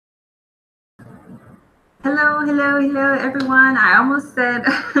Hello, everyone. I almost said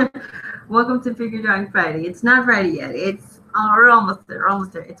welcome to Figure Drawing Friday. It's not Friday yet. We're almost there. We're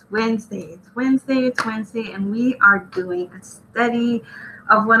almost there. It's Wednesday, and we are doing a study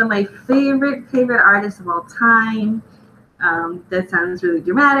of one of my favorite artists of all time. That sounds really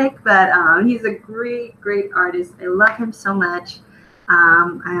dramatic, but he's a great artist. I love him so much.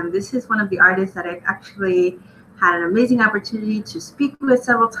 This is one of the artists that I've actually had an amazing opportunity to speak with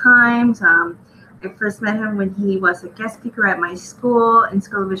several times. I first met him when he was a guest speaker at my school in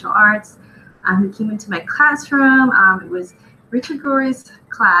School of Visual Arts. He came into my classroom. It was Richard Gore's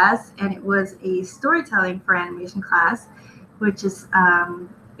class, and it was a storytelling for animation class, which is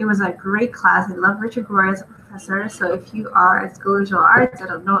it was a great class. I love Richard Gore as a professor. So if you are at School of Visual Arts, I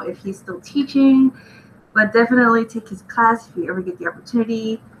don't know if he's still teaching, but definitely take his class if you ever get the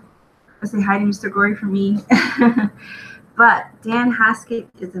opportunity. Say hi to Mr. Gore for me. But Dan Haskett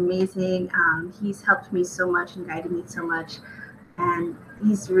is amazing. He's helped me so much and guided me so much, and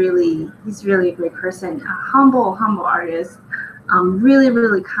he's really a great person. A humble artist.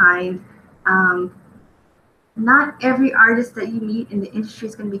 Really kind. Not every artist that you meet in the industry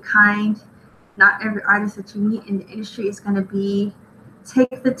is going to be kind. Not every artist that you meet in the industry is going to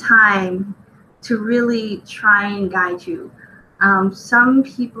take the time to really try and guide you. Some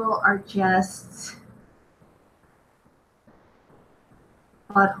people are just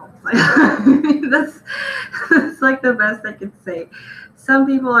buttholes. that's like the best I could say. Some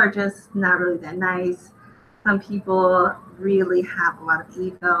people are just not really that nice. Some people really have a lot of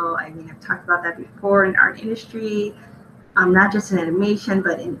ego. I mean, I've talked about that before in art industry, not just in animation,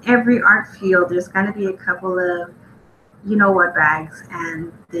 but in every art field. There's going to be a couple of you know what bags,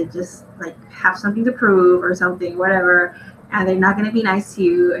 and they just like have something to prove or something, whatever, and they're not going to be nice to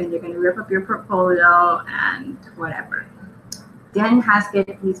you, and they're going to rip up your portfolio and whatever. Dan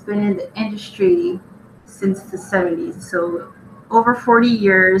Haskett, he's been in the industry since the 70s, so over 40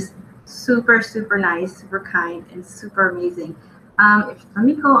 years. Super nice, super kind, and super amazing. Let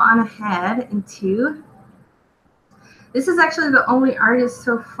me go on ahead into. This is actually the only artist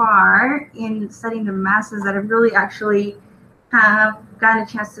so far in studying the masses that I've really actually have gotten a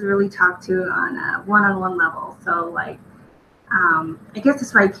chance to really talk to on a one-on-one level. So like, I guess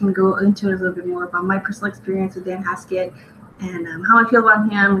that's why I can go into it a little bit more about my personal experience with Dan Haskett and how I feel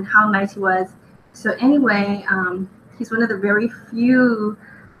about him and how nice he was. So anyway, he's one of the very few,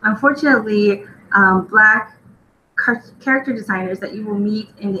 unfortunately, Black character designers that you will meet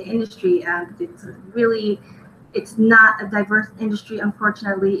in the industry. It's not a diverse industry,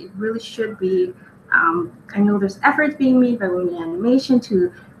 unfortunately. It really should be. I know there's efforts being made by women in animation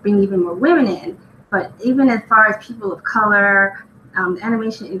to bring even more women in, but even as far as people of color, the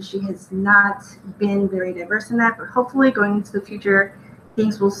animation industry has not been very diverse in that, but hopefully going into the future,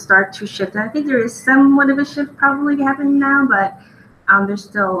 things will start to shift. And I think there is somewhat of a shift probably happening now, but there's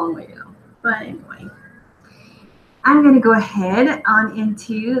still a long way to go. But anyway, I'm going to go ahead on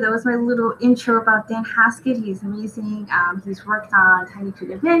into, that was my little intro about Dan Haskett. He's amazing. He's worked on Tiny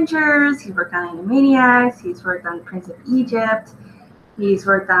Toon Adventures. He's worked on Animaniacs. He's worked on Prince of Egypt. He's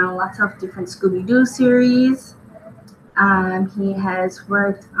worked on lots of different Scooby-Doo series. He has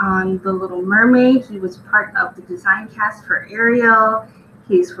worked on The Little Mermaid. He was part of the design cast for Ariel.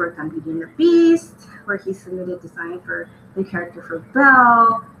 He's worked on Beauty and the Beast, where he submitted design for the character for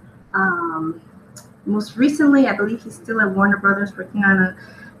Belle. Most recently, I believe he's still at Warner Brothers working on a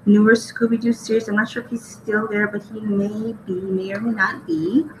newer Scooby-Doo series. I'm not sure if he's still there, but he may or may not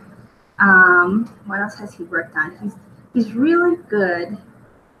be. What else has he worked on? He's really good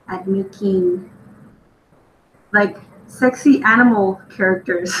at making like sexy animal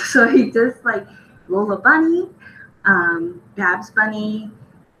characters. So he does like Lola Bunny, Babs Bunny,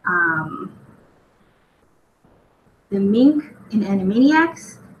 the mink in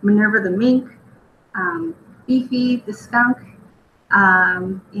Animaniacs, Minerva the mink, Beefy the skunk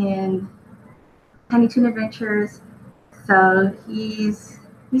in Tiny Toon Adventures. So he's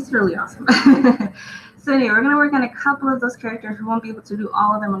really awesome. So anyway, we're going to work on a couple of those characters. We won't be able to do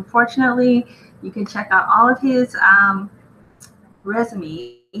all of them, unfortunately. You can check out all of his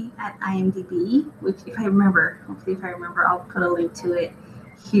resume at IMDB, which hopefully if I remember, I'll put a link to it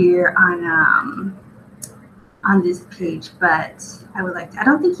here on this page. But I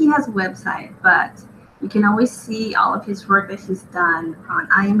don't think he has a website, but you can always see all of his work that he's done on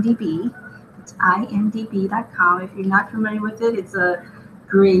IMDB. It's imdb.com. If you're not familiar with it, it's a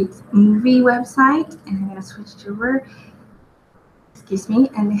great movie website. And I'm going to switch over. Excuse me.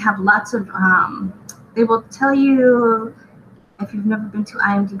 And they have lots of, they will tell you, if you've never been to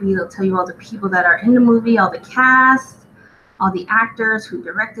IMDB, they'll tell you all the people that are in the movie, all the cast, all the actors who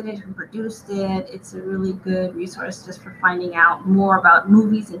directed it, who produced it. It's a really good resource just for finding out more about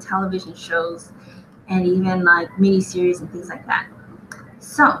movies and television shows and even like miniseries and things like that.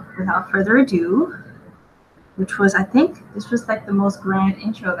 So without further ado, which was, I think this was like the most grand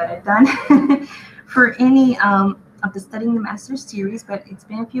intro that I've done for any of the Studying the Masters series, but it's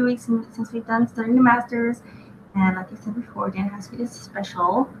been a few weeks since we've done Studying the Masters, and like I said before, Dan Haskett is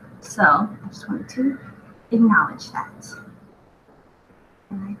special, so I just wanted to acknowledge that.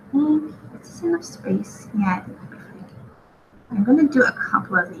 And I think it's enough space. Yeah, I think it'll be fine. I'm going to do a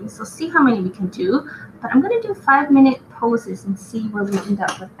couple of these, so see how many we can do, but I'm going to do 5-minute poses and see where we end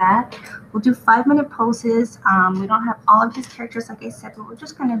up with that. We'll do 5-minute poses. We don't have all of his characters, like I said, but we're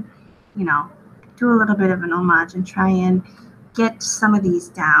just going to, you know, do a little bit of an homage and try and get some of these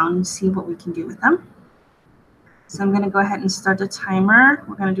down and see what we can do with them. So I'm going to go ahead and start the timer.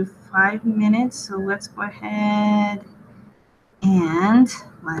 We're going to do 5 minutes, so let's go ahead and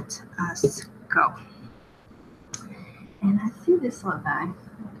let us go. And I see this little guy. I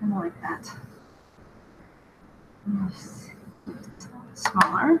kind of like that. Let's make it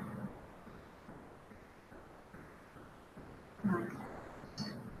smaller.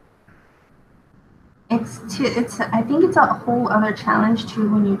 I think it's a whole other challenge too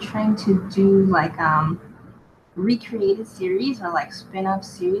when you're trying to do like recreated series or like spin-off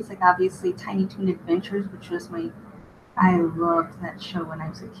series. Like obviously Tiny Toon Adventures, which was I loved that show when I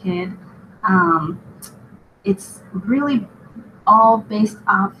was a kid. It's really all based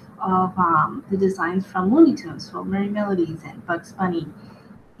off of the designs from Looney Tunes, so Merry Melodies and Bugs Bunny.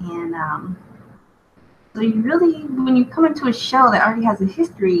 And so you really, when you come into a show that already has a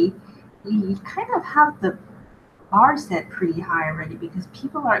history, you kind of have the bar set pretty high already because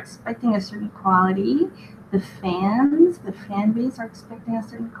people are expecting a certain quality. The fan base are expecting a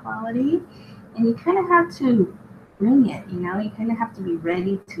certain quality, and you kind of have to bring it, you know? You kind of have to be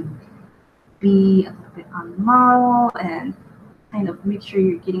ready to be a little bit on the model and kind of make sure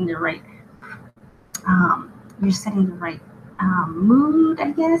you're getting the right, you're setting the right mood,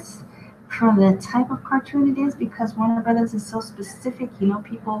 I guess, for the type of cartoon it is, because Warner Brothers is so specific, you know,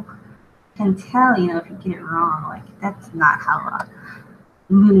 people can tell, you know, if you get it wrong, like that's not how a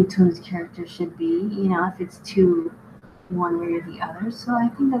Looney Tunes character should be, you know, if it's too one way or the other. So I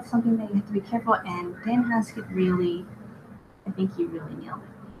think that's something that you have to be careful, and Dan Haskett really, I think he really nailed it.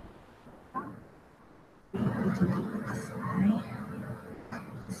 We can do this guy.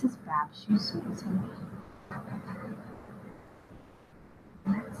 This is Babs. She's amazing.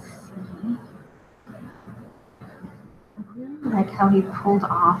 Let's see. I really like how he pulled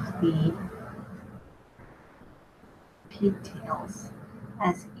off the pigtails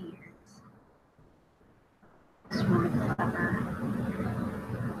as ears. It's really clever.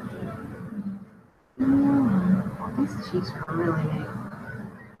 These cheeks are really big.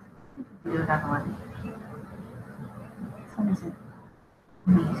 Do another one. This one isn't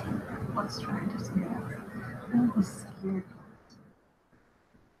amazing. Let's try to see that. Oh, he's scared.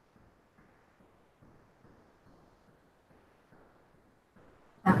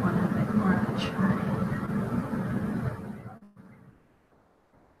 That one a bit more of a try.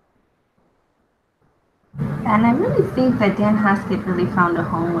 And I really think that Dan Haskett really found a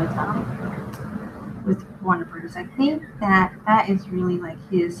home with Warner Brothers. I think that is really like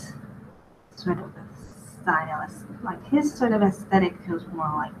his sort of style, like his sort of aesthetic feels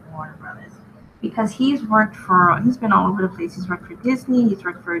more like Warner Brothers, because he's been all over the place. He's worked for Disney, he's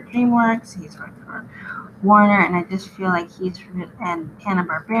worked for DreamWorks, he's worked for Warner, and I just feel like and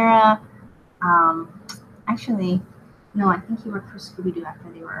Hanna-Barbera. Actually, no, I think he worked for Scooby-Doo after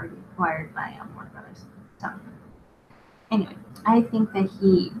they were already acquired by Warner Brothers. So anyway, I think that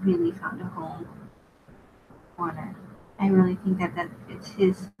he really found a home, Warner. I really think that it's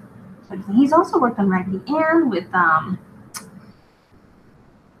his sort of thing. He's also worked on Raggedy Ann with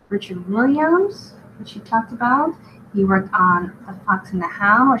Richard Williams, which he talked about. He worked on The Fox and the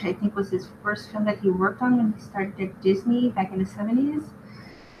Hound, which I think was his first film that he worked on when he started at Disney back in the 70s.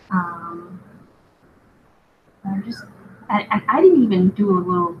 I didn't even do a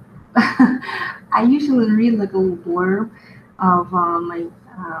little. I usually read like a little blurb of all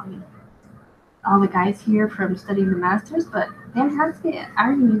the guys here from Studying the Masters, but Dan Haskett, I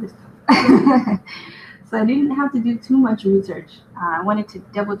already knew this. So I didn't have to do too much research. I wanted to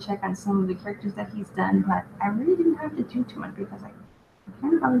double check on some of the characters that he's done, but I really didn't have to do too much because I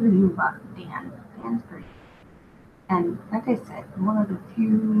kind of already knew about Dan. Dan's great. And like I said, one of the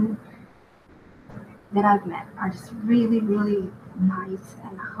few that I've met are just really, really nice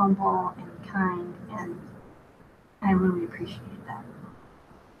and humble and kind, and I really appreciate that.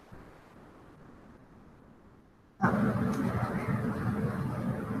 Let's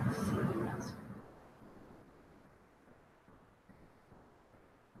see what else.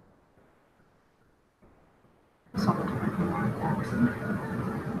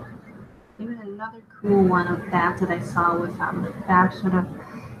 Even another cool one of that I saw was Babs sort of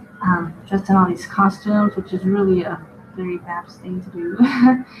dressed in all these costumes, which is really a very Babs thing to do.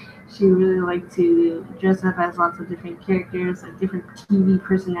 She really liked to dress up as lots of different characters, like different TV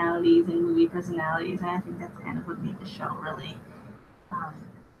personalities and movie personalities, and I think that's kind of what made the show really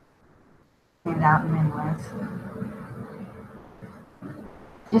stand out in many ways.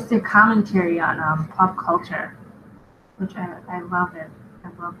 Just a commentary on pop culture, which I love it. I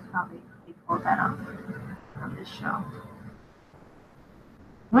love how they pulled that off on this show.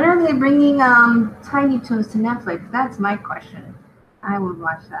 When are they bringing Tiny Toons to Netflix? That's my question. I would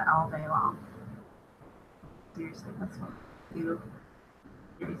watch that all day long. Seriously, that's what you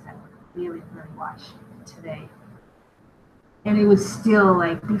series I would really watch today. And it would still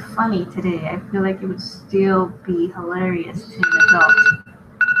like be funny today. I feel like it would still be hilarious to an adult.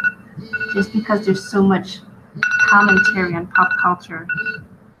 Just because there's so much commentary on pop culture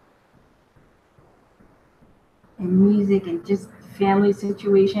and music and just family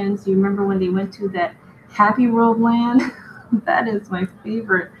situations. You remember when they went to that Happy World land? That is my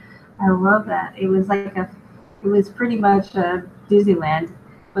favorite. I love that. It was pretty much a Disneyland,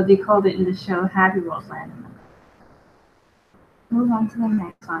 but they called it in the show Happy World Land. Move on to the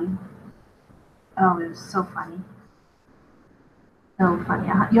next one. Oh, it was so funny. So funny.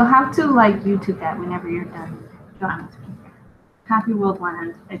 You'll have to like YouTube that whenever you're done. John. Happy World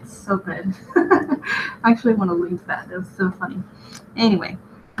Land. It's so good. I actually want to link that. It was so funny. Anyway,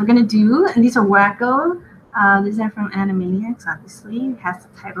 we're gonna do, and these are Wacko. These are from Animaniacs, obviously. It has the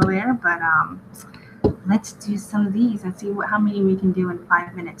title there, but let's do some of these and see how many we can do in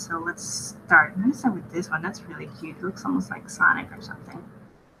 5 minutes. So let's start. I'm gonna start with this one. That's really cute. It looks almost like Sonic or something.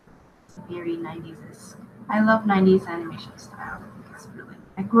 It's very 90s. I love 90s animation style. It's really,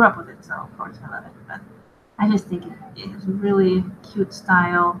 I grew up with it, so of course I love it. But I just think it is really cute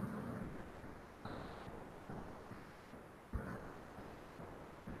style.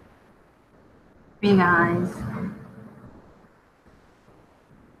 Big eyes.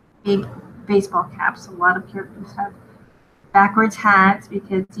 Big baseball caps. A lot of characters have backwards hats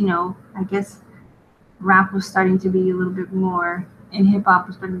because, I guess rap was starting to be a little bit more, and hip hop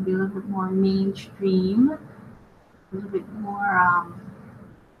was starting to be a little bit more mainstream, a little bit more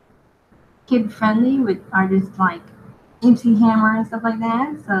kid friendly with artists like MC Hammer and stuff like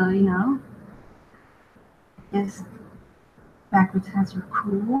that. So, I guess backwards hats are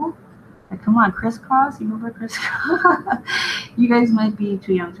cool. Like, come on, Crisscross. You remember Crisscross? You guys might be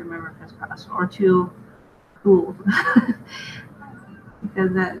too young to remember Crisscross or too cool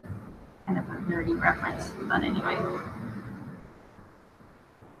because that kind of a nerdy reference. But anyway.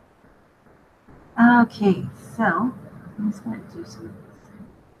 Okay, so I'm just going to do some.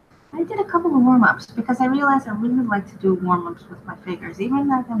 I did a couple of warm-ups because I realized I really like to do warm-ups with my figures.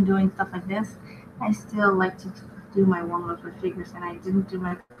 Even if I'm doing stuff like this, I still like to do my warm-ups with figures, and I didn't do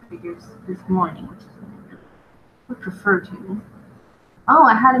my figures this morning, which I would prefer to. Oh,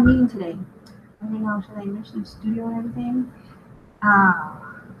 I had a meeting today. I don't know, should I mention the studio and everything?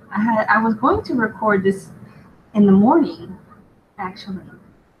 I was going to record this in the morning, actually.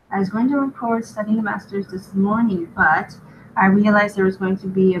 I was going to record Studying the Masters this morning, but I realized there was going to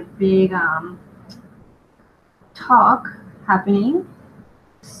be a big talk happening.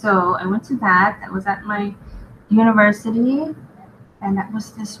 So I went to that. That was at my university, and that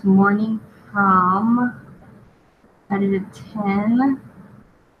was this morning from, started at 10.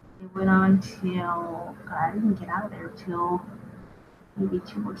 It went on till, I didn't get out of there till maybe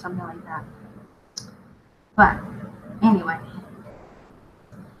 2 or something like that. But anyway,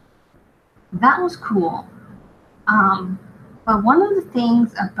 that was cool. But one of the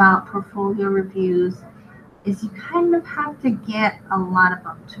things about portfolio reviews is you kind of have to get a lot of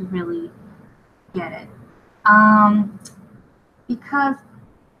them to really get it. Because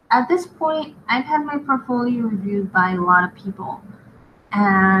at this point, I've had my portfolio reviewed by a lot of people.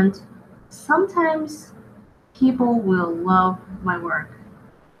 And sometimes people will love my work.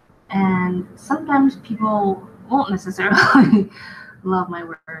 And sometimes people won't necessarily love my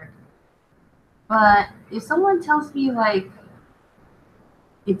work. But if someone tells me like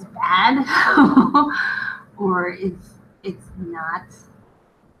it's bad or it's not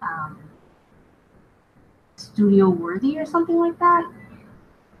studio worthy or something like that,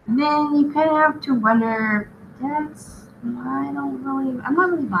 then you kind of have to wonder, I'm not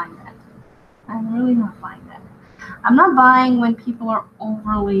really buying that. I'm really not buying that. I'm not buying when people are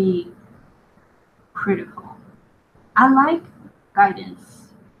overly critical. I like guidance,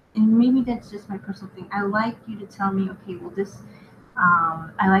 and maybe that's just my personal thing. I like you to tell me, okay, well, this,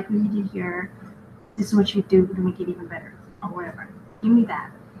 I like what you did here. This is what you do to make it even better, or whatever. Give me that.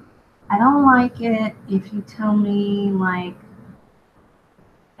 I don't like it if you tell me, like,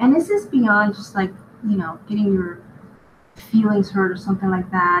 and this is beyond just like, getting your feelings hurt or something like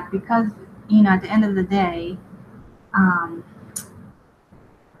that, because, at the end of the day, um,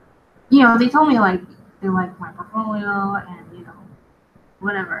 they told me, like, they like my portfolio and,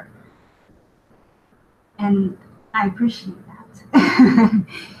 whatever. And I appreciate that.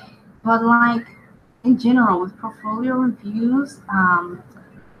 But, like, in general, with portfolio reviews,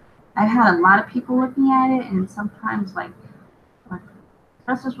 I've had a lot of people looking at it, and sometimes, like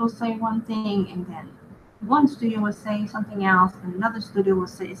professors will say one thing, and then one studio will say something else, and another studio will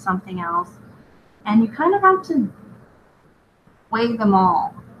say something else. And you kind of have to weigh them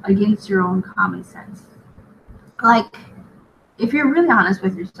all against your own common sense. Like, if you're really honest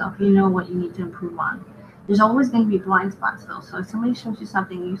with yourself, you know what you need to improve on. There's always going to be blind spots, though. So if somebody shows you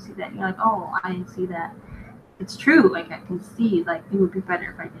something, you see that, and you're like, oh, I didn't see that. It's true. Like, I can see, like, it would be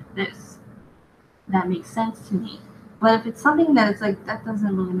better if I did this. That makes sense to me. But if it's something that it's like, that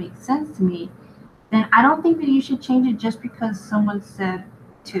doesn't really make sense to me, then I don't think that you should change it just because someone said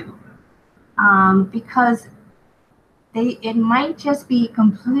to. Because it might just be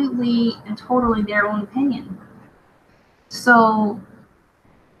completely and totally their own opinion. So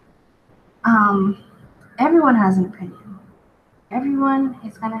everyone has an opinion. Everyone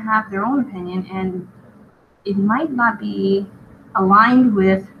is going to have their own opinion, and it might not be aligned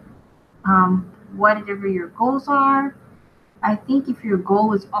with whatever your goals are. I think if your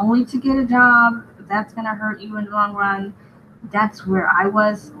goal is only to get a job, that's going to hurt you in the long run. That's where I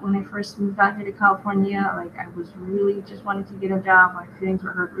was when I first moved out here to California. Like, I was really just wanting to get a job. My feelings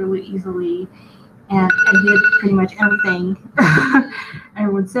were hurt really easily, and I did pretty much everything.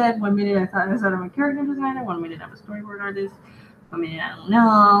 Everyone said, one minute I thought I'm a character designer, one minute I'm a storyboard artist, one minute I don't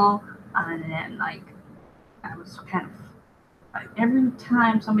know, and then, like, I was kind of, like, every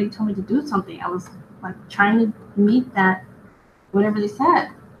time somebody told me to do something, I was, like, trying to meet that, whatever they said.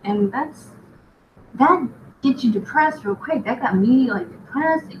 And that gets you depressed real quick. That got me, like,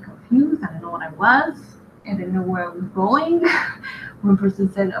 depressed and confused. I didn't know what I was. I didn't know where I was going. One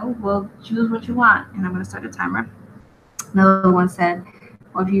person said, oh, well, choose what you want. And I'm going to start a timer. Another one said,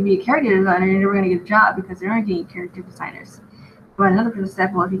 well, if you be a character designer, you're never going to get a job because there aren't any character designers. But another person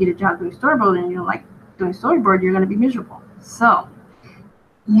said, well, if you get a job doing storyboard and you don't like doing storyboard, you're going to be miserable. So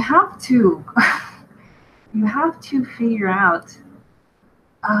you have to figure out,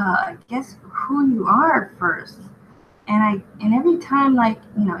 I guess, who you are first. And every time, like,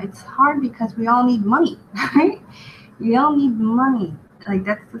 it's hard because we all need money, right? We all need money. Like,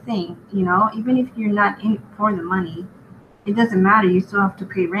 that's the thing, even if you're not in it for the money, it doesn't matter. You still have to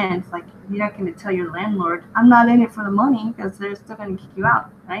pay rent. Like, you're not going to tell your landlord, I'm not in it for the money, because they're still going to kick you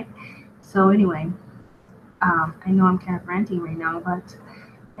out, right? So anyway, I know I'm kind of ranting right now, but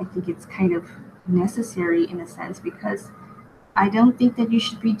I think it's kind of necessary in a sense, because I don't think that you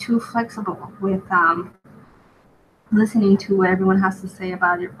should be too flexible with listening to what everyone has to say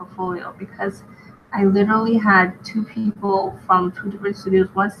about your portfolio, because I literally had two people from two different studios.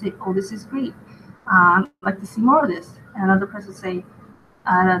 One say, oh, this is great. I'd like to see more of this. And another person say,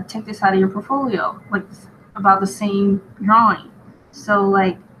 take this out of your portfolio, like, about the same drawing. So,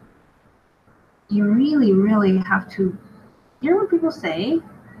 like, you really, really have to hear what people say.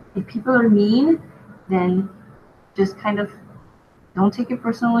 If people are mean, then just kind of don't take it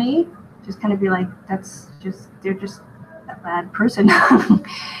personally. Just kind of be like, they're just a bad person.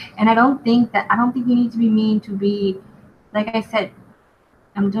 And I don't think you need to be mean to be, like I said,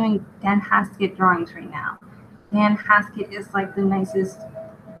 I'm doing Dan Haskett drawings right now. Dan Haskett is, like, the nicest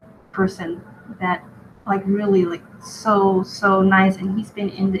person that, like, really, like, so nice, and he's been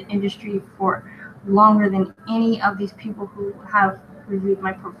in the industry for longer than any of these people who have reviewed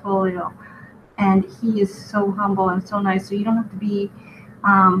my portfolio. And he is so humble and so nice. So you don't have to be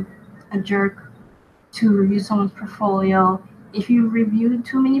a jerk to review someone's portfolio. If you review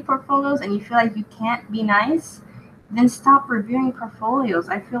too many portfolios and you feel like you can't be nice, then stop reviewing portfolios.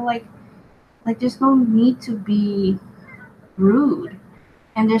 I feel like there's no need to be rude,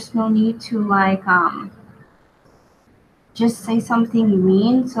 and there's no need to, like, just say something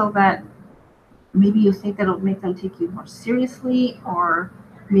mean so that maybe you think that'll make them take you more seriously, or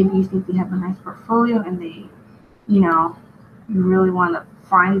maybe you think they have a nice portfolio and they, you really want to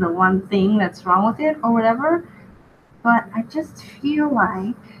find the one thing that's wrong with it or whatever. But I just feel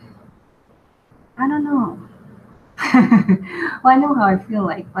like, I don't know. Well, I know how I feel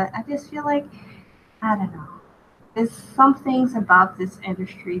like, but I just feel like, I don't know. there's some things about this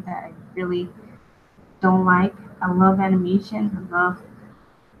industry that I really don't like. I love animation. I love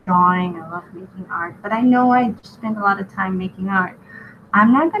drawing. I love making art. But I know I spend a lot of time making art.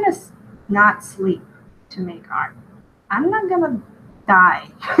 I'm not gonna not sleep to make art. I'm not gonna die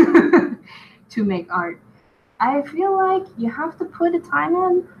to make art. I feel like you have to put the time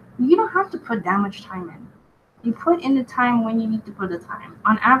in. You don't have to put that much time in. You put in the time when you need to put the time.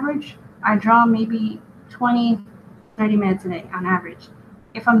 On average, I draw maybe 20, 30 minutes a day on average.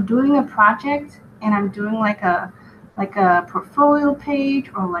 If I'm doing a project and I'm doing like a portfolio page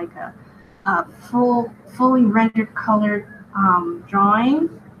or like a fully rendered colored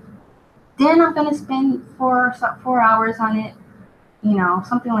drawing, then I'm gonna spend 4 hours on it, you know,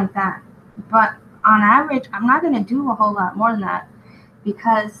 something like that. But on average, I'm not gonna do a whole lot more than that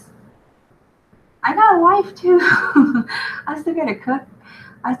because I got a life too. I still gotta cook.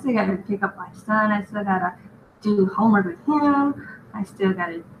 I still gotta pick up my son. I still gotta do homework with him. I still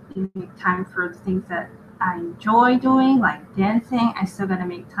gotta make time for the things that I enjoy doing, like dancing. I still gotta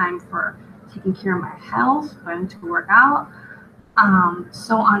make time for taking care of my health, going to work out.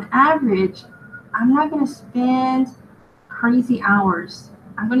 So on average, I'm not gonna spend crazy hours.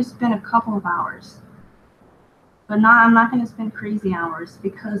 I'm gonna spend a couple of hours, but I'm not gonna spend crazy hours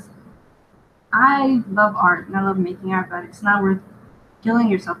because I love art and I love making art, but it's not worth killing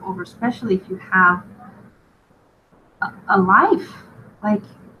yourself over, especially if you have a life. Like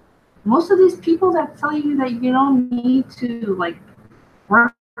most of these people that tell you that you don't need to like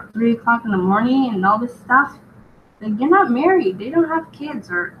work 3 o'clock in the morning and all this stuff, like you're not married, they don't have kids,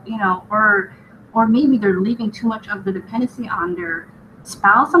 or you know, or maybe they're leaving too much of the dependency on their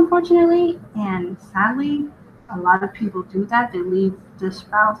spouse, unfortunately, and sadly a lot of people do that. They leave the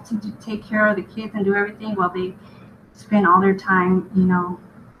spouse to take care of the kids and do everything while they spend all their time, you know,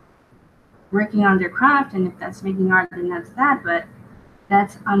 working on their craft. And if that's making art, then that's that. But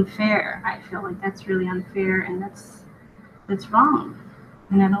that's unfair. I feel like that's really unfair, and that's wrong.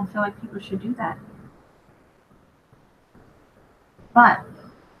 And I don't feel like people should do that. But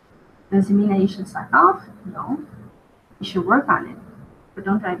does it mean that you should slack off? No. You should work on it, but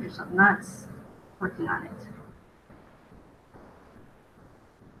don't drive yourself nuts working on it.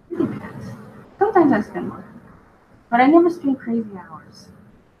 It depends. Sometimes I spend more, but I never spend crazy hours.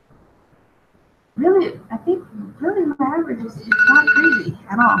 Really, I think really my average is not crazy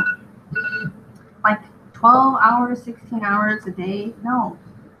at all. Like 12 hours, 16 hours a day. No,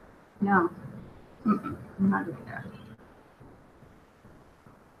 no. I'm not doing that.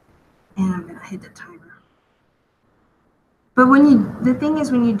 And I'm gonna hit the timer. But the thing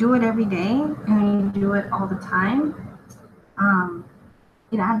is, when you do it every day and you do it all the time,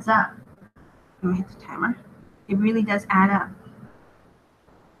 it adds up. I'm gonna hit the timer. It really does add up.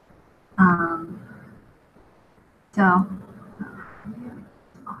 So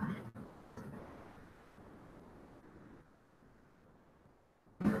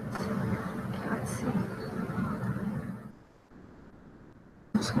let's see.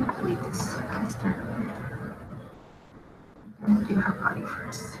 I'm just gonna delete this. Let's start. I'm gonna do her body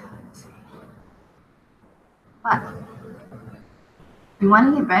first. Let's see. But you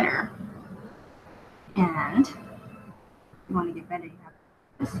want to get better, and you want to get better. You have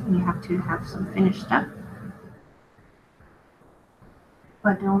this, and you have to have some finished stuff.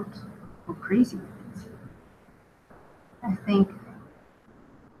 But don't go crazy with it. I think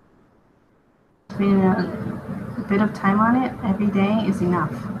spending a bit of time on it every day is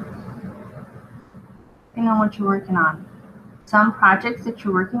enough. Depending on what you're working on. Some projects that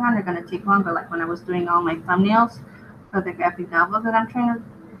you're working on are going to take longer, like when I was doing all my thumbnails for the graphic novel that I'm trying to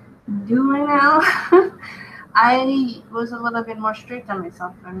do right now. I was a little bit more strict on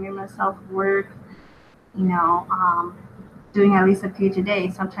myself. I made myself work, you know, doing at least a page a day.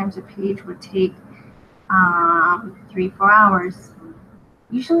 Sometimes a page would take 3-4 hours.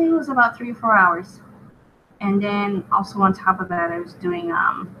 Usually it was about 3 or 4 hours. And then also on top of that, I was doing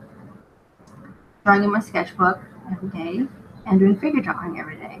drawing in my sketchbook every day and doing figure drawing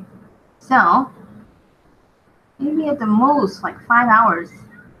every day. So maybe at the most like 5 hours,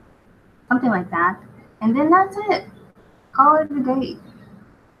 something like that. And then that's it. Call it a day.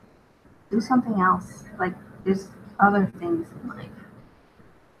 Do something else. Like there's other things in life.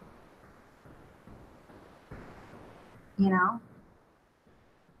 You know?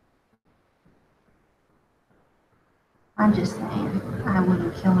 I'm just saying, I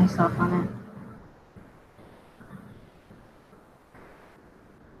wouldn't kill myself on it.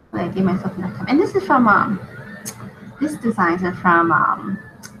 But I gave myself enough time. And this is from, this designs are from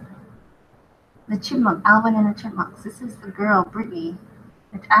the Chipmunk, Alvin and the Chipmunks. This is the girl, Brittany,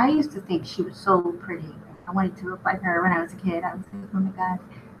 which I used to think she was so pretty. I wanted to look like her when I was a kid. I was like, oh my god,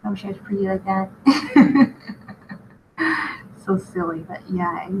 I wish I was pretty like that. So silly, but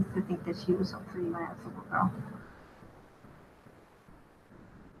yeah, I used to think that she was so pretty when I was a little girl.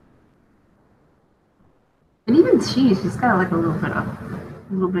 And even she's got like a little bit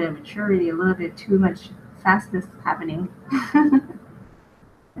of maturity, a little bit too much fastness happening.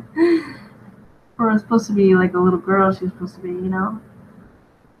 For supposed to be like a little girl, she's supposed to be, you know.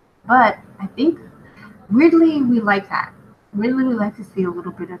 But I think weirdly we like that. Weirdly we like to see a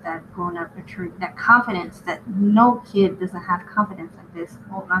little bit of that grown up maturity, that confidence that no kid doesn't have confidence like this.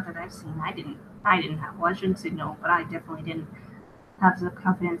 Well, not that I've seen. I didn't have. Well, I shouldn't say no, but I definitely didn't have the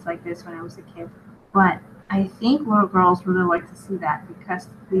confidence like this when I was a kid. But I think little girls really like to see that because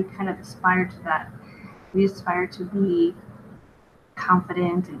we kind of aspire to that. We aspire to be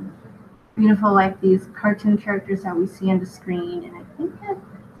confident and beautiful like these cartoon characters that we see on the screen. And I think that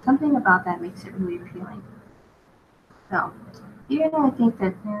something about that makes it really appealing. So, even though I think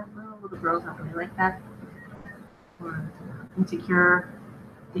that little girls don't really like that, or insecure,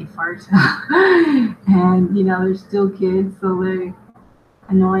 they fart. And, you know, they're still kids, so they're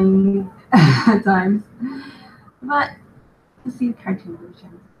annoying at times. But to see cartoon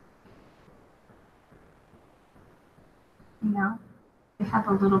versions, you know, they have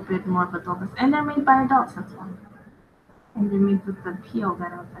a little bit more of adultness, and they're made by adults. That's why, and they're made with the appeal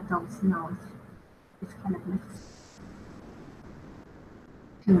that adults know. It's kind of mixed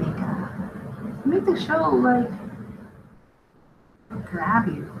to make the show like grab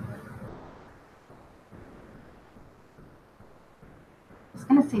you. I was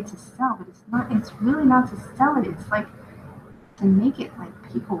gonna say to sell, but it's not. It's really not to sell it. It's like to make it like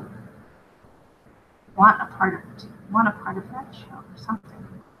people want a part of it, want a part of that show or something.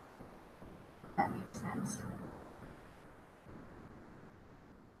 If that makes sense.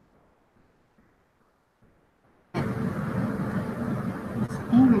 It's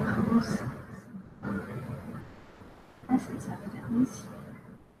angry pose. Essence of it at least.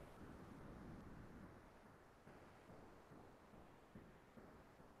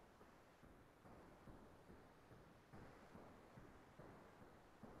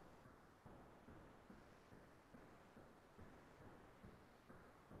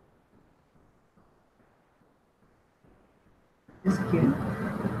 It's cute. I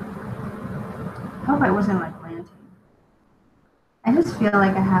hope I wasn't like ranting. I just feel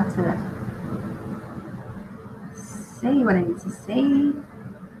like I have to say what I need to say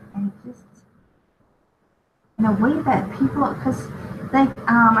and just in a way that people, because like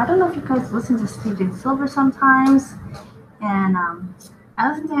I don't know if you guys listen to Steven Silver sometimes, and I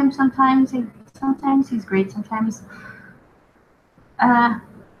listen to him sometimes. Sometimes he's great. Sometimes, uh,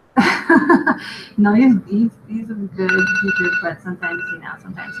 no, he's a good teacher, but sometimes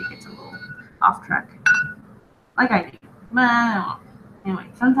sometimes he gets a little off track, like I do. But I don't know. Anyway,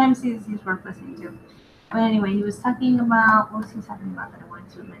 sometimes he's worth listening to. But anyway, he was talking about what was he talking about that I wanted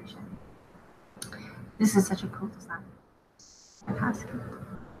to mention? This is such a cool design. Haskett.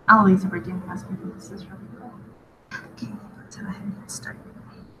 I'll always Virginia Haskett. This is really cool. Okay, let's go ahead and start.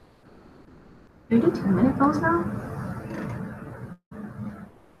 Do we do 10-minute goals now?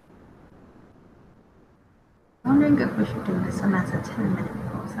 I'm wondering if we should do this one as a 10-minute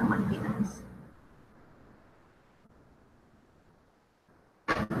goal. That might be nice.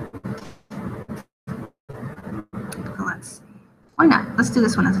 Let's see. Why not? Let's do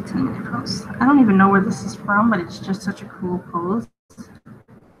this one as a 10-minute pose. I don't even know where this is from, but it's just such a cool pose.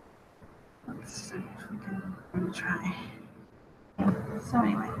 Let's see if we can maybe try. Okay, so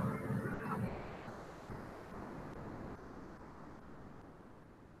anyway.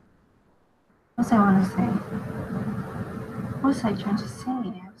 What was I want to say? What was I trying to say?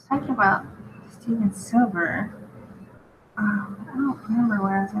 I was talking about Steven Silver. I don't remember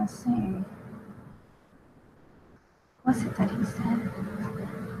what I was going to say. What's it that he said?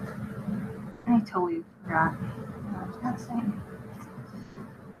 I totally forgot what I was going to say.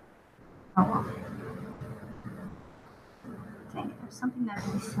 Oh well. Dang it, there's something that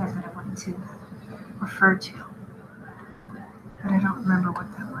he said that I wanted to refer to, but I don't remember what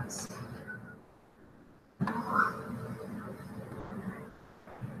that was.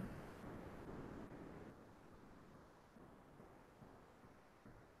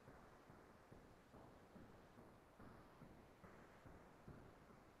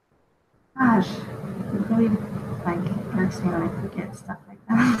 Gosh, it really like irks me when I forget stuff like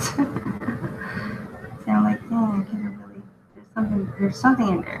that. So I'm like, dang, I can't really. There's something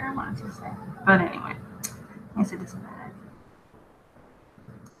in there I wanted to say. But anyway, I guess it doesn't matter.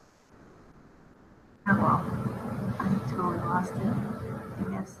 Oh well, I totally lost it, I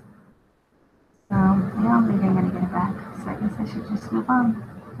guess. Yeah, maybe I'm gonna get it back. So I guess I should just move on,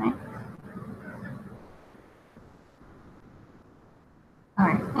 right? All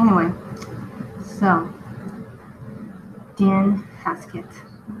right. Anyway, so Dan Haskett.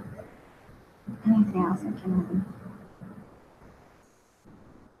 Anything else I can?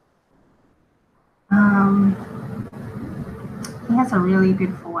 He has a really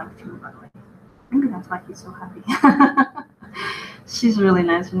beautiful wife too, by the way. Maybe that's why he's so happy. She's really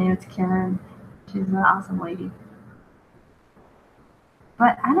nice. Her name is Karen. She's an awesome lady.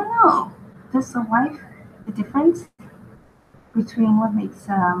 But I don't know. Does the wife, the difference between what makes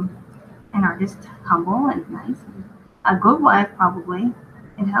an artist humble and nice? A good wife, probably.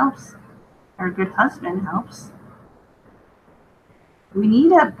 It helps. Or a good husband helps. We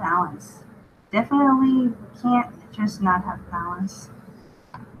need a balance. Definitely can't just not have balance.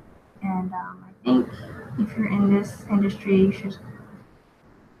 And I think if you're in this industry, you should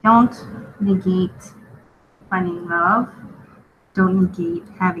don't negate finding love. Don't negate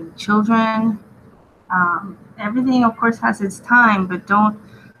having children. Everything, of course, has its time, but don't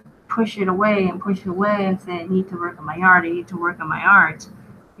push it away and say, I need to work on my art, I need to work on my art,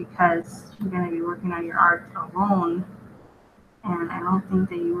 because you're going to be working on your art alone. And I don't think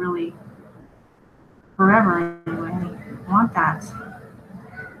that you really, forever anyway, want that.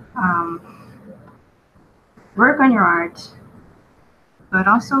 Work on your art, but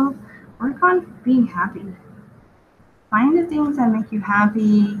also work on being happy. Find the things that make you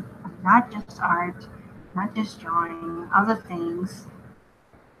happy, not just art, not just drawing, other things.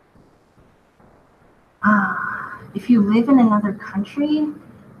 If you live in another country,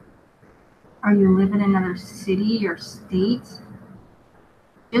 or you live in another city or state,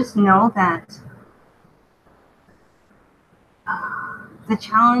 just know that the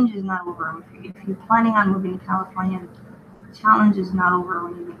challenge is not over. If you're planning on moving to California, the challenge is not over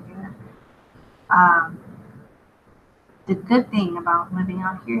when you get here. The good thing about living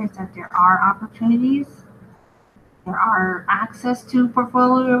out here is that there are opportunities, there are access to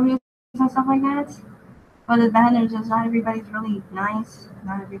portfolio reviews and stuff like that. But the advantage is not everybody's really nice,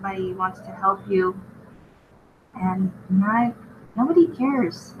 not everybody wants to help you, and nobody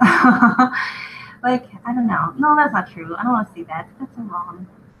cares. Like, I don't know. No, that's not true. I don't want to say that. That's wrong.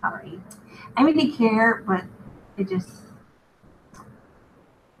 Sorry. I mean, they care, but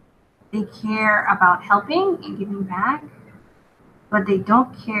they care about helping and giving back, but they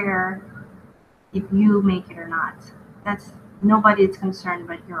don't care if you make it or not. That's nobody's concerned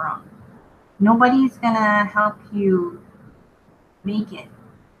but your own. Nobody's gonna help you make it.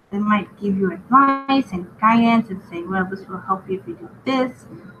 They might give you advice and guidance and say, well, this will help you if you do this,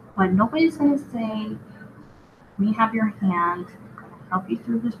 but nobody's gonna say, we have your hand, I'm gonna help you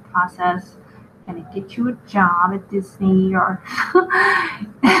through this process, I'm gonna get you a job at Disney or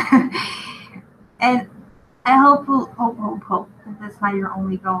and I hope that that's not your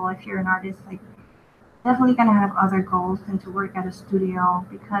only goal. If you're an artist, like, definitely gonna have other goals than to work at a studio,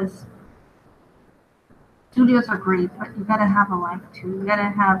 because studios are great, but you gotta have a life too. You gotta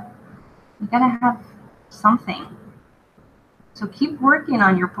have something. So keep working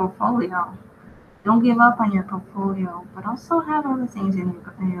on your portfolio. Don't give up on your portfolio, but also have other things in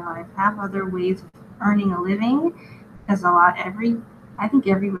your life. Have other ways of earning a living, because I think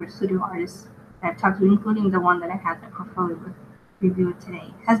every studio artist that I've talked to, including the one that I had the portfolio review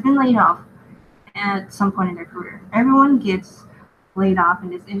today, has been laid off at some point in their career. Everyone gets laid off in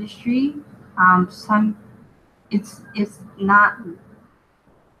this industry. It's not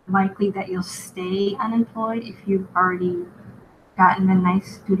likely that you'll stay unemployed if you've already gotten a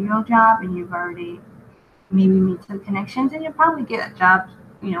nice studio job and you've already maybe made some connections, and you'll probably get a job,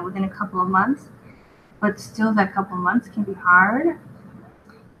 within a couple of months. But still, that couple of months can be hard,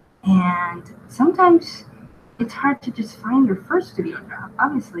 and sometimes it's hard to just find your first studio job,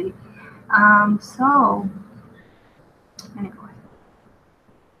 obviously. So anyway,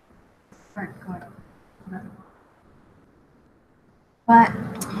 but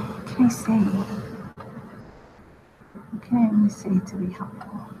what can I say? What can I really say to be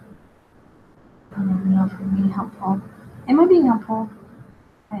helpful? I don't even know if I'm being helpful. Am I being helpful?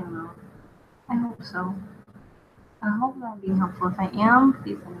 I don't know. I hope so. I hope that I'm being helpful. If I am,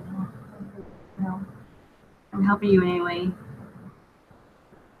 please let me know. I'm helping you anyway.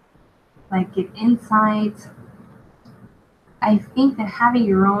 Like, get insights. I think that having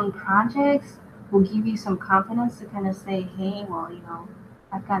your own projects will give you some confidence to kind of say, hey, well,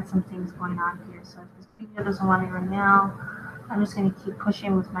 I've got some things going on here. So if this studio doesn't want me right now, I'm just going to keep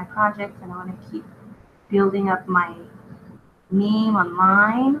pushing with my project, and I want to keep building up my name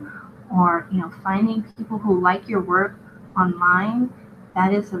online, or finding people who like your work online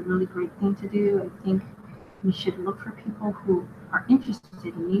that is a really great thing to do. I think you should look for people who are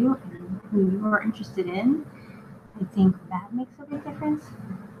interested in you and who you are interested in. I think that makes a big difference.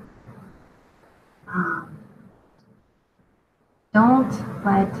 Don't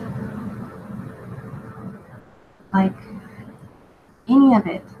let like any of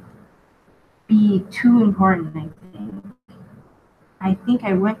it be too important. I think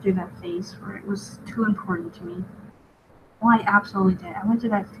I went through that phase where it was too important to me. Well, I absolutely did. I went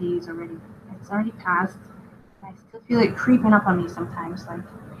through that phase already. It's already passed. I still feel it creeping up on me sometimes. Like,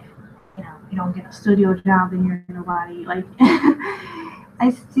 you don't get a studio job and you're nobody. Like, I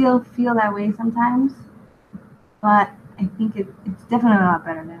still feel that way sometimes. But I think it's definitely a lot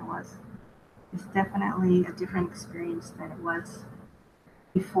better than it was. It's definitely a different experience than it was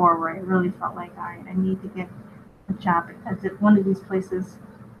before, where I really felt like, all right, I need to get a job at one of these places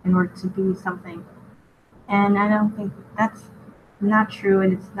in order to be something. And I don't think that's not true,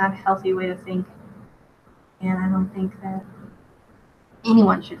 and it's not a healthy way to think. And I don't think that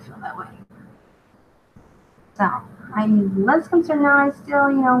anyone should feel that way. So I'm less concerned now. I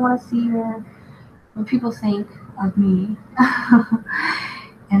still, want to see what people think of me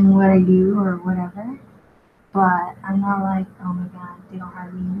and what I do or whatever. But I'm not like, oh my god, they don't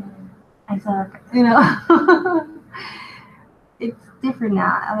hire me. I suck, It's different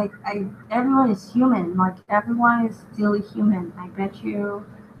now. Like, everyone is human. Like, everyone is still a human. I bet you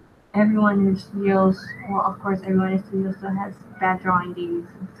everyone in studios, well, of course, everyone in studios still has bad drawing days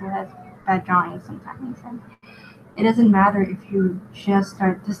and still has bad drawing sometimes. And it doesn't matter if you just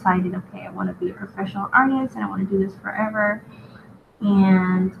start deciding, okay, I want to be a professional artist and I want to do this forever.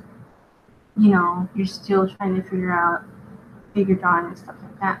 And, you're still trying to figure drawing and stuff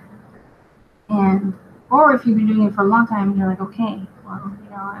like that. Or if you've been doing it for a long time, you're like, okay, well,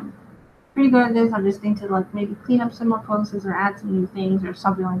 I'm pretty good at this. I just need to like maybe clean up some more poses or add some new things or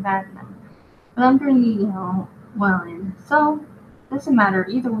something like that. But I'm pretty, well in. So it doesn't matter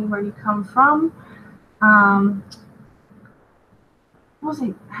either way where you come from. What was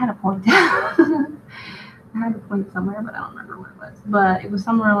it? I had a point. I had a point somewhere, but I don't remember what it was. But it was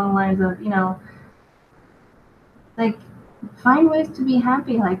somewhere along the lines of, like, find ways to be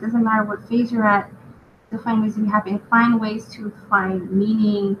happy. Like, doesn't matter what phase you're at, to find ways to be happy and find ways to find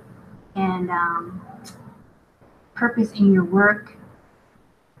meaning and purpose in your work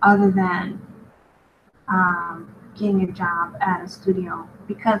other than getting a job at a studio,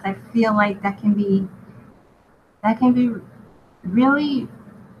 because I feel like that can be really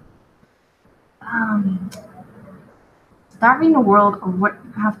starving the world of what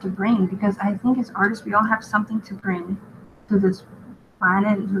you have to bring, because I think as artists we all have something to bring to this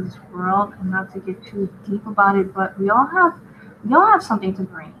planet, to this world, and not to get too deep about it, but we all have something to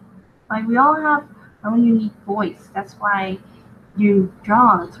bring. Like, we all have our own unique voice. That's why you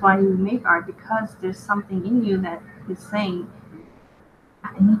draw, that's why you make art, because there's something in you that is saying,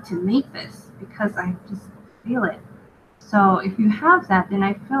 I need to make this because I just feel it. So if you have that, then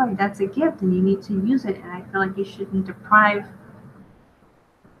I feel like that's a gift and you need to use it, and I feel like you shouldn't deprive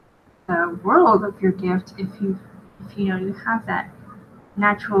the world of your gift if you have that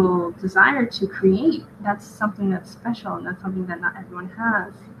natural desire to create. That's something that's special, and that's something that not everyone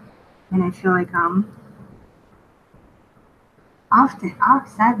has. And I feel like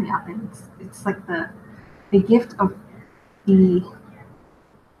sadly often it's like the gift of the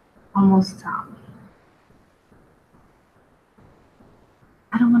almost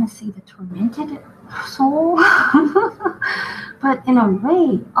I don't want to say the tormented soul, but in a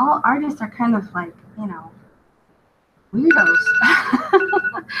way, all artists are kind of like, weirdos.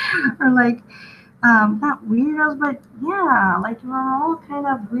 Or like, not weirdos, but yeah, like we're all kind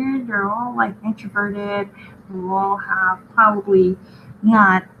of weird. We're all like introverted. We all have probably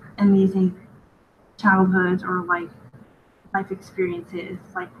not amazing childhoods or like life experiences.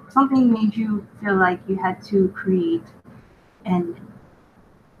 Like, something made you feel like you had to create and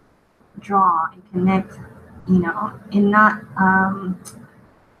draw and connect, and not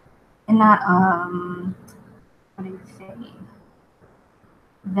what do you say,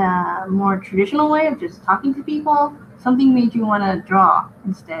 the more traditional way of just talking to people. Something made you want to draw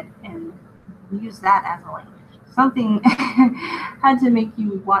instead and use that as a language. Something had to make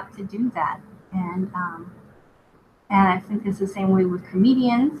you want to do that. And I think it's the same way with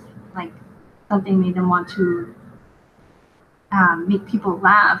comedians. Like, something made them want to make people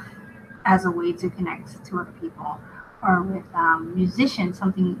laugh as a way to connect to other people. Or with musicians,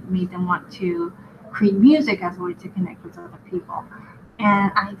 something made them want to create music as a way to connect with other people.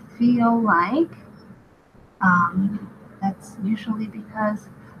 And I feel like that's usually because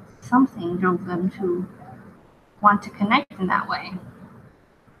something drove them to want to connect in that way.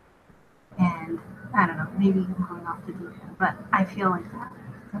 I don't know, maybe I'm going off the deep end, but I feel like that.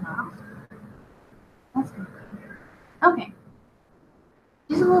 I don't know. That's good. Okay.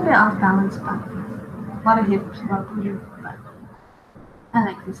 Just a little bit off balance, but a lot of hips, a lot of booty, but I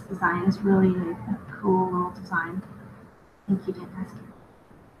like this design. It's really a cool little design. Thank you, Dan Haskett,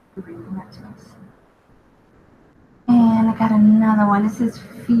 for bringing that to us. And I got another one. This is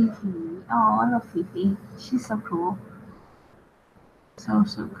Fifi. Oh, I love Fifi. She's so cool. So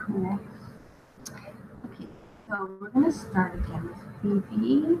cool. Okay, so we're going to start again with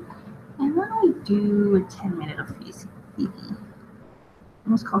Fifi. And why don't we do a 10-minute of Fifi? I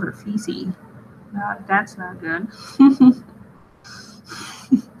almost called her Fifi. That's not good.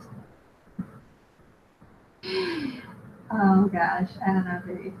 Oh gosh, I don't know if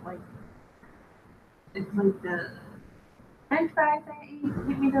it's like the French fries I ate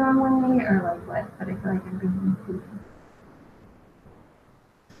hit me the wrong way or like what, but I feel like I'm being Fifi.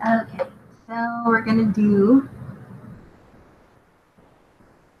 Okay, so we're gonna do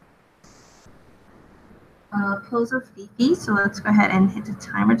pose of Fifi. So let's go ahead and hit the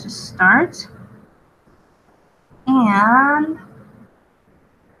timer to start. And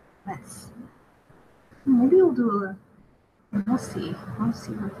let's see. Maybe we'll do a. We'll see. We'll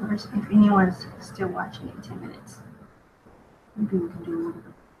see if anyone's still watching in 10 minutes. Maybe we can do a little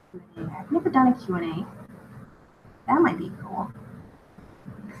bit of Q&A. I've never done a Q&A. That might be cool.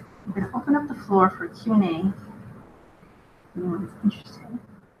 I'm going to open up the floor for Q&A. If anyone's interested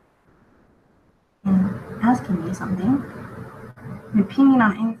in asking me something, an opinion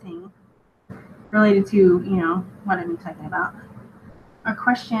on anything related to, you know, what I've been talking about, a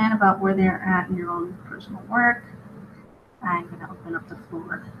question about where they're at in your own personal work, I'm going to open up the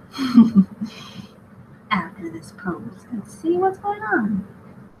floor after this pose and see what's going on.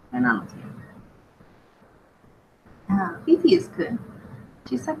 What's going on with you? Fifi is good.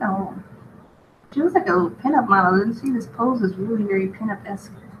 She's like she looks like a little pinup model. Didn't see this pose is really very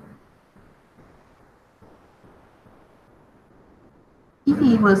pinup-esque.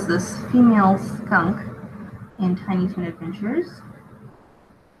 Fifi was this female skunk in Tiny Toon Adventures.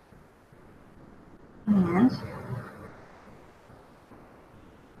 And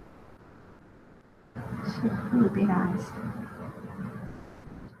she had really big eyes.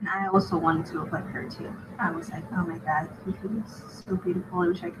 And I also wanted to look like her too. I was like, oh my god, Fifi is so beautiful. I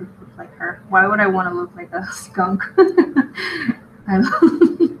wish I could look like her. Why would I want to look like a skunk? I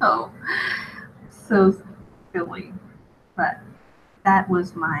don't know. So silly. But that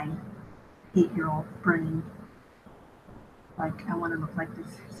was my 8-year-old brain. Like, I want to look like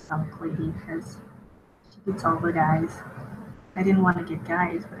this skunk lady because she gets all the guys. I didn't want to get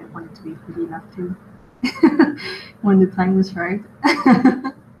guys, but I wanted to be pretty enough to when the time was right.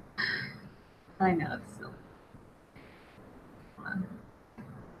 I know, it's silly.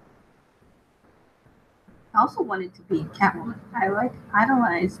 I also wanted to be Catwoman. I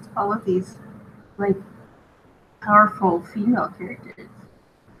idolized all of these like powerful female characters,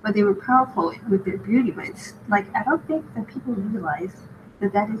 but they were powerful with their beauty. But it's like I don't think that people realize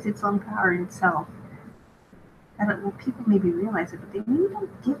that that is its own power in itself. I don't know, people maybe realize it, but they really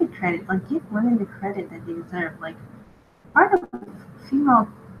don't give it credit. Like give women the credit that they deserve. Like part of female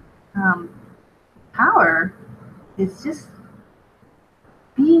power is just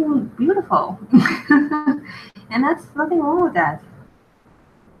being beautiful, and that's nothing wrong with that.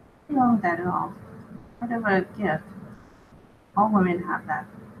 Nothing wrong with that at all. Whatever a gift. All women have that.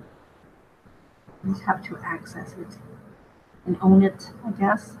 You just have to access it and own it, I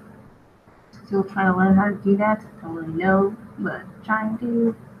guess. Still trying to learn how to do that. Don't really know, but trying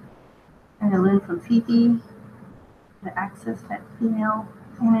to. And I learn from Fifi to access that female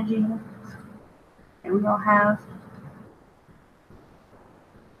energy that we all have.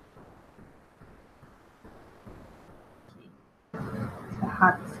 It's a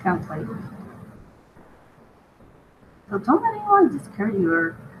hot skunk lady. So don't let anyone discourage you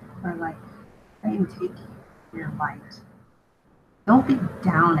or like try and take your light. Don't be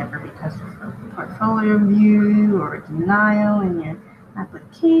down ever because of a portfolio review or a denial in your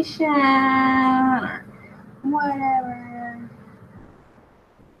application or whatever.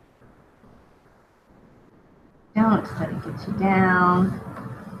 Don't let it get you down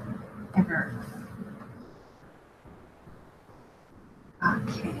ever.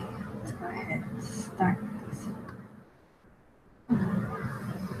 Okay, let's go ahead and start this.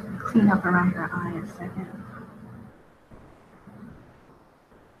 Clean up around her eye a second.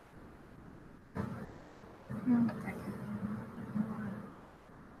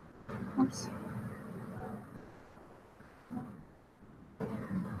 Oops.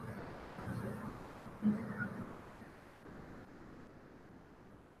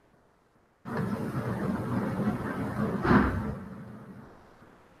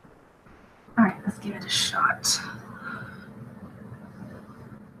 let's give it a shot.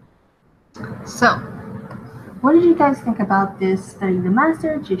 So, what did you guys think about this studying the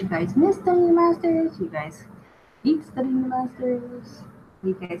Masters? Did you guys miss studying the Masters? You guys hate studying the Masters? What do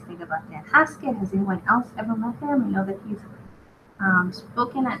you guys think about Dan Haskett? Has anyone else ever met him? I know that he's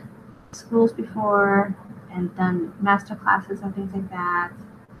spoken at schools before and done master classes and things like that.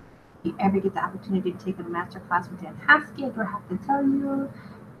 If you ever get the opportunity to take a master class with Dan Haskett, we'll have to tell you.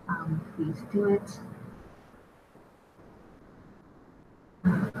 Please do it. I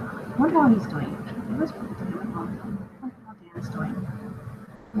wonder how he's doing. He was probably doing it wrong. I wonder how Dan is doing.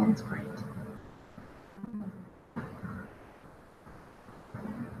 Dan is great.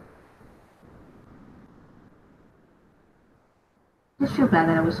 I just feel bad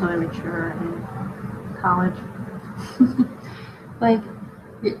that I was so immature in college. like,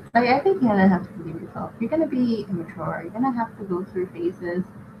 I think you're gonna have to believe yourself. You're gonna be immature. You're gonna have to go through phases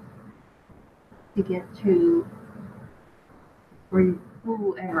to get to where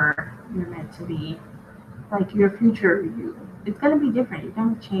whoever you're meant to be. Like your future you. It's gonna be different. You're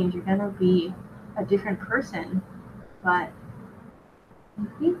gonna change. You're gonna be a different person. But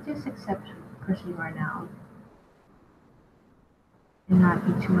you just accept the person you are now. And not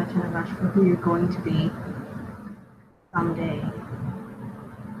be too much in a rush for who you're going to be someday.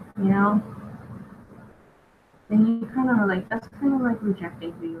 You know? Then you kind of like, that's kind of like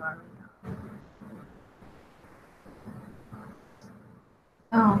rejecting who you are right now.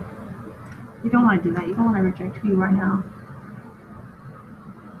 Oh, you don't want to do that. You don't want to reject who you are now.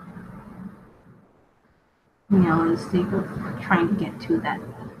 You know, in the sake of trying to get to that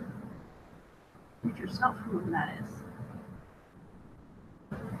future self, whoever that is.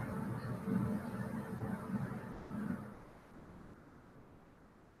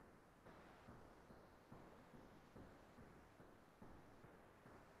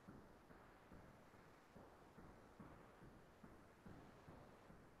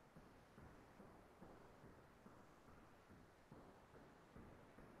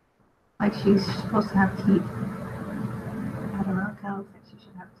 Like she's supposed to have teeth. I don't know how like she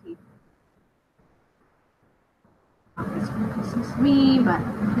should have teeth. This is me, but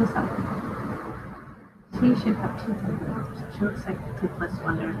just she should have teeth. She looks like a toothless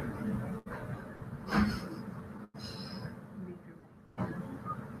wonder.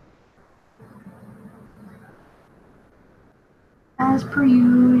 As per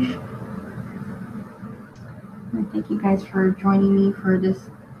usual. And thank you guys for joining me for this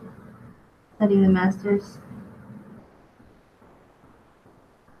studying the Masters.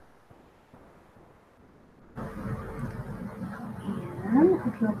 And I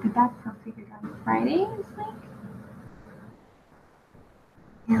hope you'll be back for Figured on Friday this week.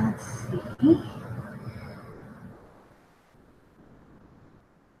 And let's see.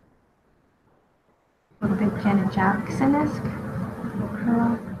 A little bit Janet Jackson-esque.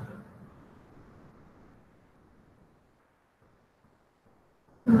 Curl.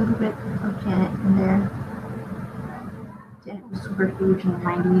 A little bit of Janet in there. Janet was super huge in the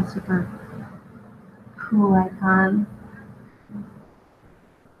 90s, super cool icon.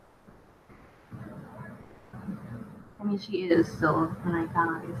 I mean, she is still an icon,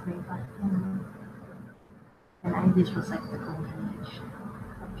 obviously, but the 90s was like the golden age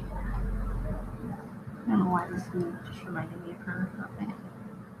of Janet. I don't know why this movie just reminded me of her.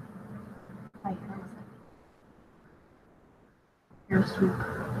 Like her was like hair swoop.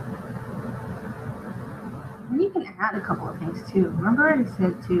 And you can add a couple of things too. Remember I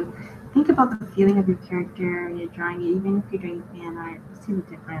said to think about the feeling of your character and you're drawing it, even if you're doing fan art, see the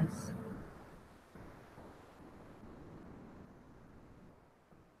difference.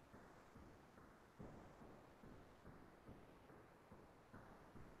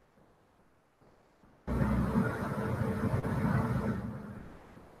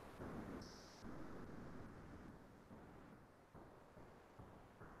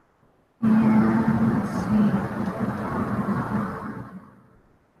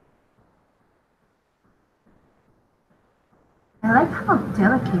 I like how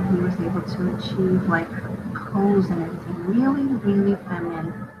delicate he was able to achieve, like, pose and everything. Really, really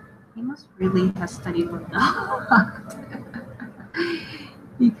feminine. He must really have studied with God.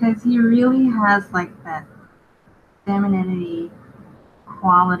 Because he really has, like, that femininity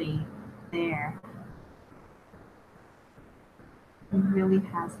quality there. He really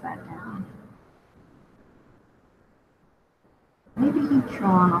has that down. Maybe he'd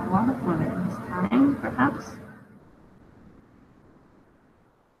drawn a lot of women in his time, perhaps.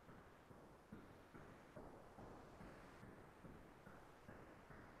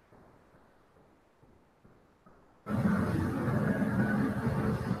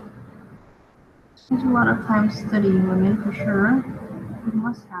 There's a lot of time studying women for sure. You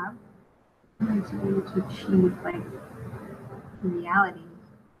must have. To be able to achieve like reality.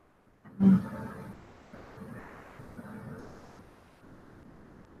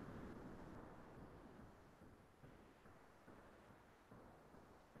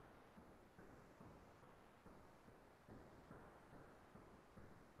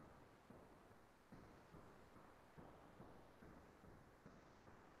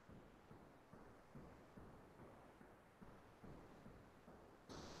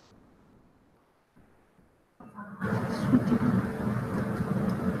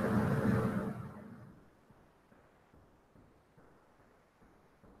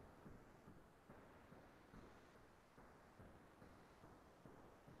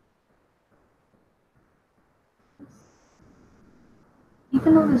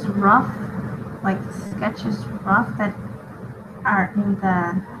 Even though this rough, like the sketches rough that are in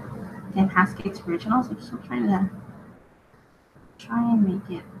the Dan Haskett's originals, I'm still trying and make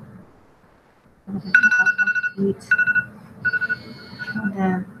it a little bit more complete. Trying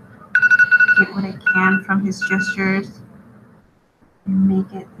to get what I can from his gestures and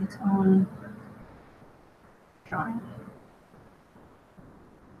make it its own drawing.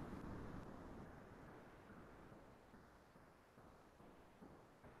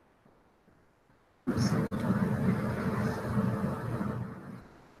 Oops.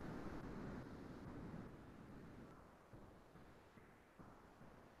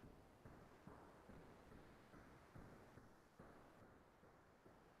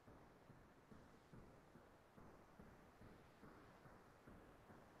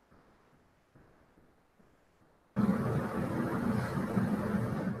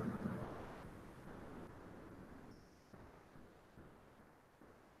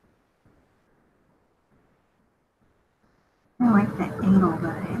 I like that angle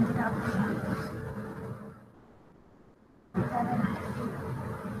that I ended up.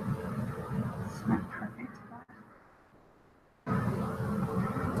 It's not perfect.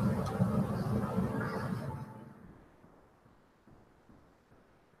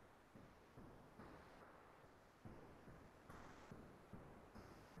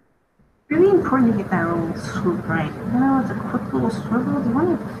 Really important to get that little swoop right. You know, it's a quick little swivel. You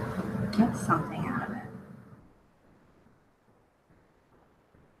want to get something out of it.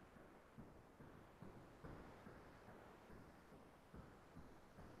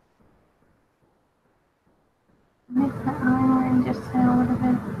 Make the eyeline just a little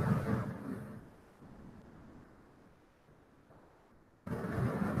bit.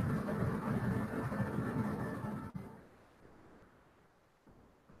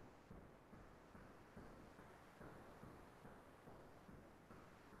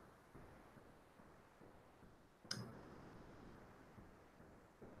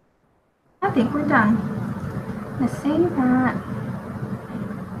 I think we're done. Let's save that.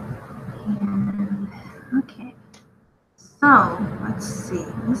 And okay. So let's see.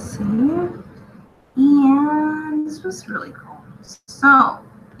 And this was really cool. So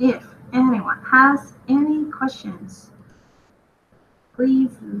if anyone has any questions,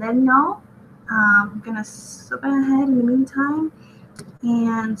 please let me know. I'm gonna go ahead in the meantime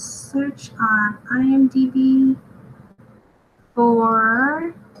and search on IMDB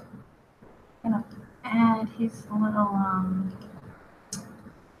for, you know, add his little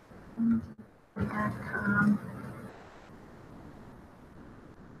 .com.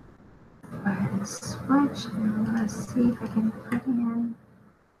 Go ahead and switch, and let's see if I can put in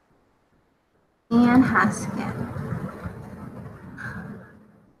Dan Haskett.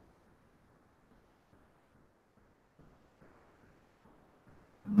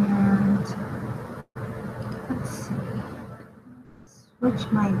 And let's see,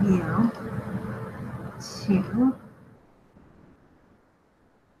 switch my view to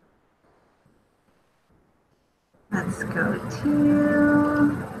let's go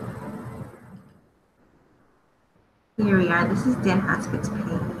to, here we are. This is Dan Haskett's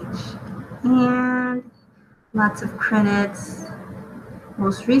page. And lots of credits.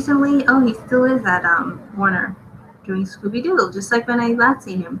 Most recently, oh, he still is at Warner doing Scooby-Doo, just like when I last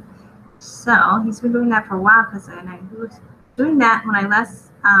seen him. So he's been doing that for a while because I was doing that when I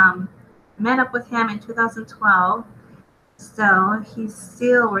last met up with him in 2012. So he's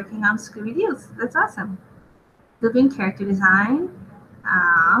still working on Scooby-Doo. So that's awesome. Still doing character design.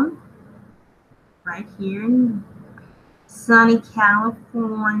 Right here in sunny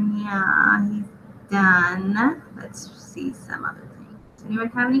California, he's done. Let's see some other things. Anyone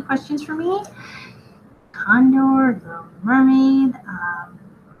have any questions for me? Condor, the Mermaid.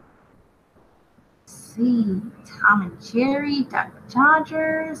 See, Tom and Jerry, Duck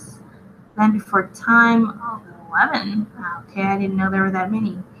Dodgers. Land Before Time, 11. Okay, I didn't know there were that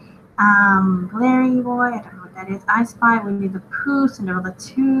many. Larry Boy, I don't know what that is. I Spy, Winnie the Pooh, Cinderella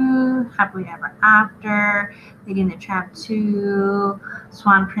 2, Happily Ever After, Lady and the Tramp 2,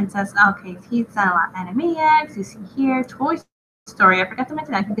 Swan Princess. Okay, he's done a lot of Animaniacs, you see here, Toy Story. I forgot to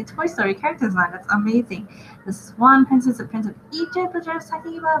mention that. I think the Toy Story character design, that's amazing. The Swan Princess, the Prince of Egypt, which I was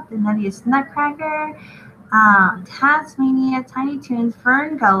talking about, the Nuttiest Nutcracker, Tasmania, Tiny Toons,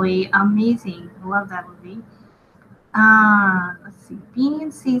 Fern Gully, amazing. I love that movie. Let's see, Beanie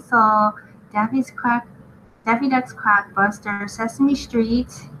and Cecil, Daffy Duck's Quack Buster, Sesame Street,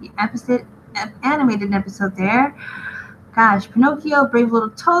 the animated episode there. Gosh, Pinocchio, Brave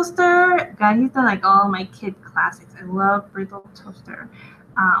Little Toaster. God, he's done like all my kid classics. I love Brave Little Toaster.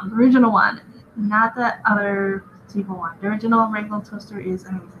 The original one, not the other sequel one. The original Brave Little Toaster is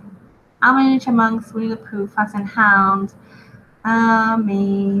amazing. Alvin and the Chipmunks, Winnie the Pooh, Fox and Hound.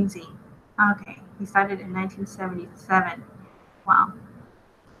 Amazing. Okay, he started in 1977. Wow.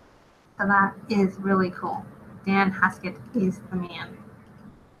 So that is really cool. Dan Haskett is the man.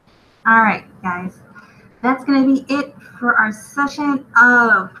 All right, guys. That's going to be it for our session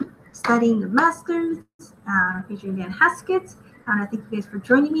of studying the masters, featuring Dan Haskett. I thank you guys for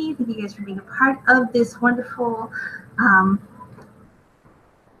joining me. Thank you guys for being a part of this wonderful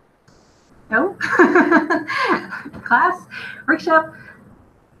class, workshop,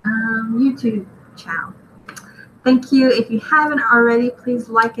 YouTube channel. Thank you. If you haven't already, please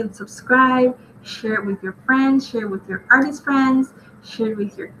like and subscribe. Share it with your friends. Share it with your artist friends. Share it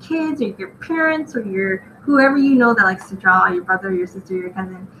with your kids or your parents or your whoever you know that likes to draw, your brother, your sister, your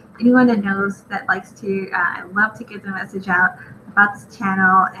cousin, anyone that knows that likes to. I love to get the message out about this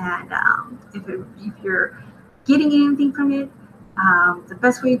channel. And if you're getting anything from it, the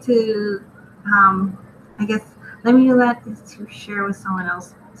best way to, I guess, let me know that is to share with someone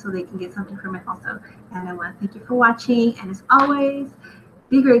else so they can get something from it also. And I want to thank you for watching. And as always,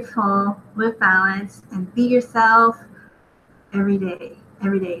 be grateful, live balance, and be yourself every day,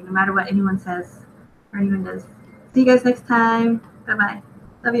 no matter what anyone says or anyone does. See you guys next time. Bye-bye.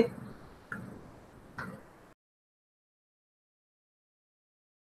 Love you.